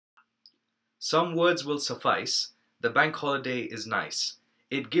Some words will suffice. The bank holiday is nice.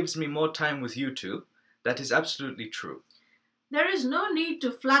 It gives me more time with you two. That is absolutely true. There is no need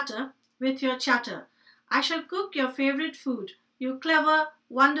to flutter with your chatter. I shall cook your favorite food, you clever,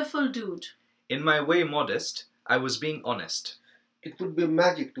 wonderful dude. In my way modest, I was being honest. It would be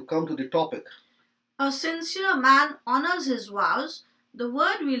magic to come to the topic. A sincere man honors his vows. The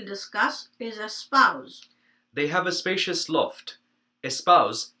word we'll discuss is espouse. They have a spacious loft.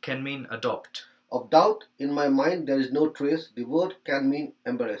 Espouse can mean adopt. Of doubt, in my mind there is no trace. The word can mean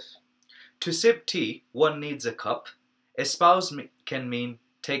embrace. To sip tea, one needs a cup. Espouse can mean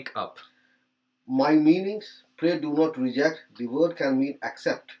take up. My meanings, pray do not reject. The word can mean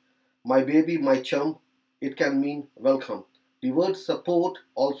accept. My baby, my chum, it can mean welcome. The word support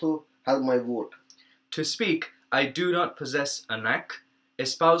also has my vote. To speak, I do not possess a knack.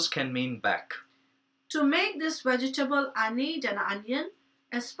 Espouse can mean back. To make this vegetable, I need an onion.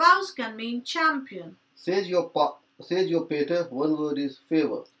 Espouse can mean champion. Says your pater, one word is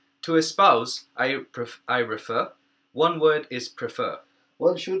favor. To espouse, I refer. One word is prefer.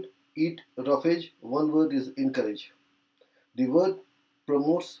 One should eat roughage, one word is encourage. The word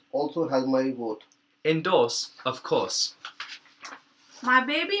promotes also has my vote. Endorse, of course. My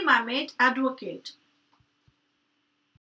baby, my mate, advocate.